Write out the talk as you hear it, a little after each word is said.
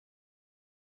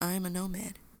I am a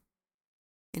nomad,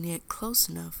 and yet close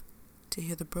enough to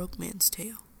hear the broke man's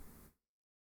tale.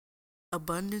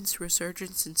 Abundance,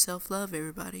 resurgence, and self-love,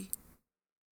 everybody.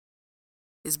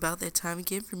 It's about that time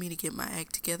again for me to get my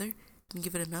act together and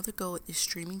give it another go at this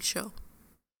streaming show.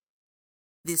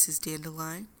 This is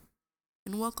Dandelion,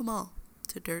 and welcome all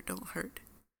to Dirt Don't Hurt,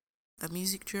 a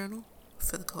music journal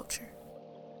for the culture.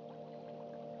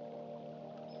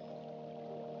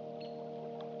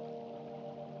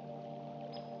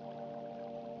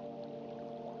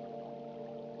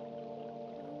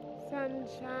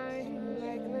 Sunshine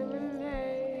like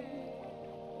lemonade,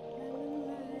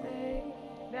 lay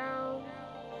down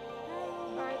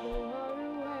by the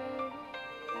waterway.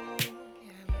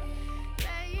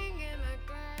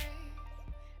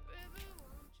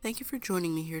 Thank you for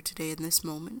joining me here today in this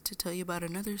moment to tell you about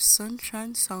another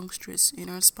sunshine songstress in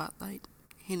our spotlight,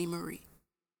 Henny Marie.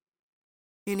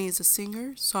 Henny is a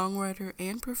singer, songwriter,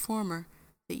 and performer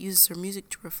that uses her music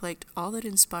to reflect all that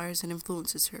inspires and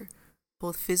influences her,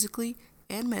 both physically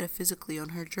and metaphysically on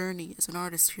her journey as an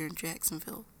artist here in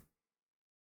Jacksonville.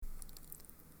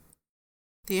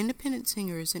 The independent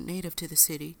singer isn't native to the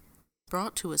city,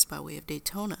 brought to us by way of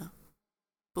Daytona,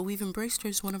 but we've embraced her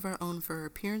as one of our own for her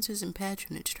appearances and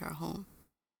patronage to our home.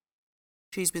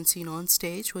 She's been seen on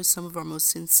stage with some of our most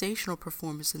sensational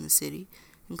performers in the city,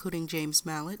 including James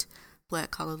Mallett,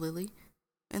 Black Collar Lily,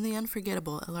 and the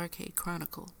unforgettable LRK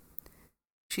Chronicle.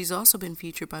 She's also been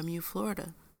featured by Mew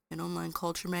Florida, an online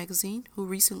culture magazine, who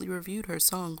recently reviewed her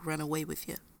song Run Away With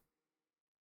Ya.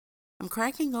 I'm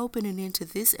cracking open and into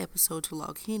this episode to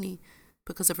log Henny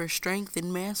because of her strength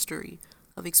and mastery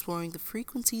of exploring the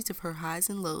frequencies of her highs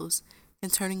and lows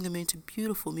and turning them into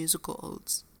beautiful musical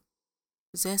odes.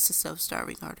 That's the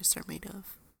self-starving artists are made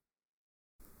of.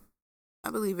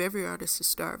 I believe every artist is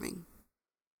starving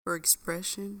for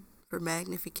expression, for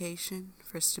magnification,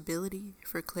 for stability,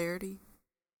 for clarity.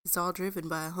 It's all driven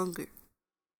by a hunger.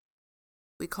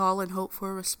 We call and hope for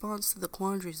a response to the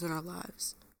quandaries in our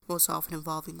lives, most often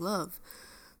involving love,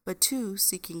 but too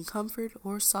seeking comfort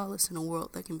or solace in a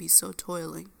world that can be so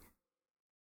toiling.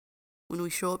 When we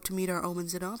show up to meet our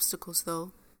omens and obstacles,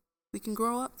 though, we can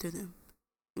grow up through them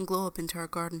and glow up into our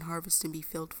garden harvest and be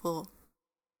filled full.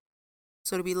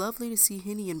 So it'll be lovely to see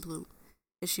Henny in bloom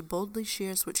as she boldly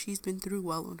shares what she's been through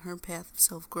while on her path of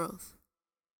self-growth.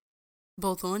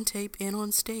 Both on tape and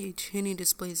on stage, Henny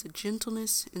displays a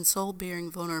gentleness and soul-bearing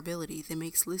vulnerability that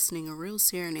makes listening a real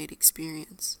serenade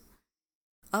experience.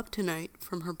 Up Tonight,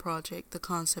 from her project The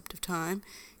Concept of Time,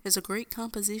 is a great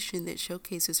composition that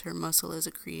showcases her muscle as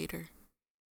a creator.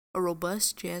 A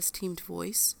robust jazz-themed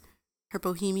voice, her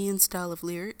bohemian style of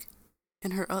lyric,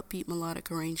 and her upbeat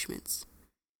melodic arrangements.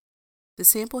 The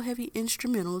sample-heavy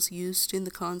instrumentals used in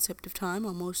The Concept of Time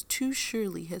almost too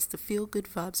surely has the feel-good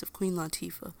vibes of Queen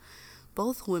Latifah,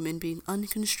 both women being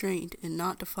unconstrained and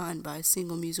not defined by a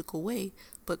single musical way,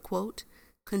 but, quote,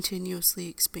 continuously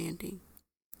expanding.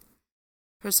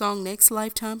 Her song Next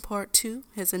Lifetime Part 2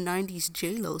 has a 90s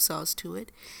J-Lo sauce to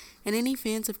it, and any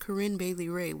fans of Corinne Bailey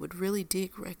Rae would really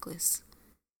dig Reckless.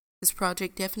 This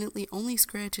project definitely only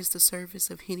scratches the surface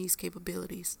of Henny's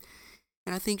capabilities,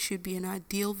 and I think she'd be an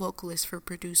ideal vocalist for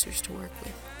producers to work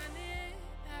with.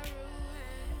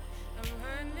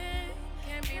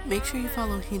 Make sure you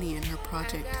follow Henny and her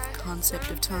project, The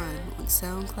Concept of Time, on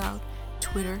SoundCloud,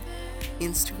 Twitter,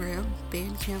 Instagram,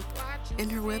 Bandcamp,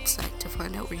 and her website to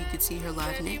find out where you can see her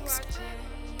live next.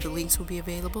 The links will be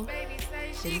available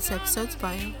in this episode's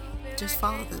bio. Just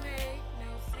follow them.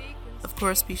 Of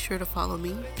course, be sure to follow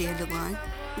me, Dandelion,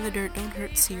 in the Dirt Don't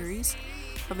Hurt series,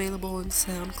 available on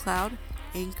SoundCloud,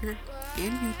 Anchor,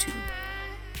 and YouTube.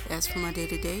 As for my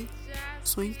day-to-day,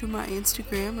 swing through my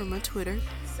Instagram or my Twitter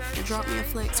and drop me a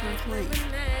flex or a flame.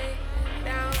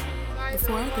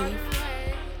 Before I leave,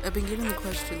 I've been getting the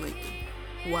question lately,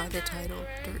 why the title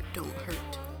Dirt Don't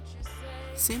Hurt?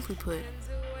 Simply put,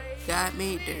 God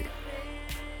made dirt.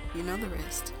 You know the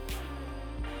rest.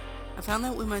 I found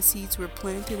that when my seeds were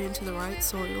planted into the right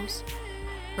soils,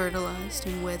 fertilized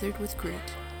and weathered with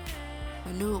grit,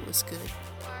 I knew it was good,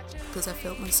 because I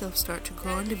felt myself start to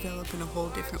grow and develop in a whole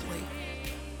different way.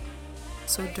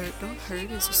 So Dirt Don't Hurt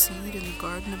is a seed in the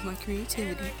garden of my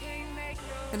creativity,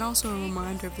 and also a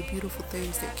reminder of the beautiful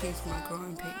things that came from my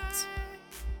growing pains.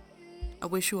 I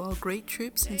wish you all great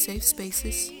trips and safe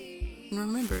spaces, and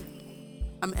remember,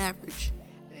 I'm average,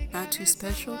 not too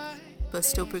special, but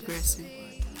still progressing.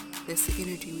 That's the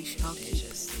energy we should all keep.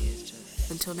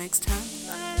 Until next time,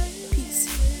 peace.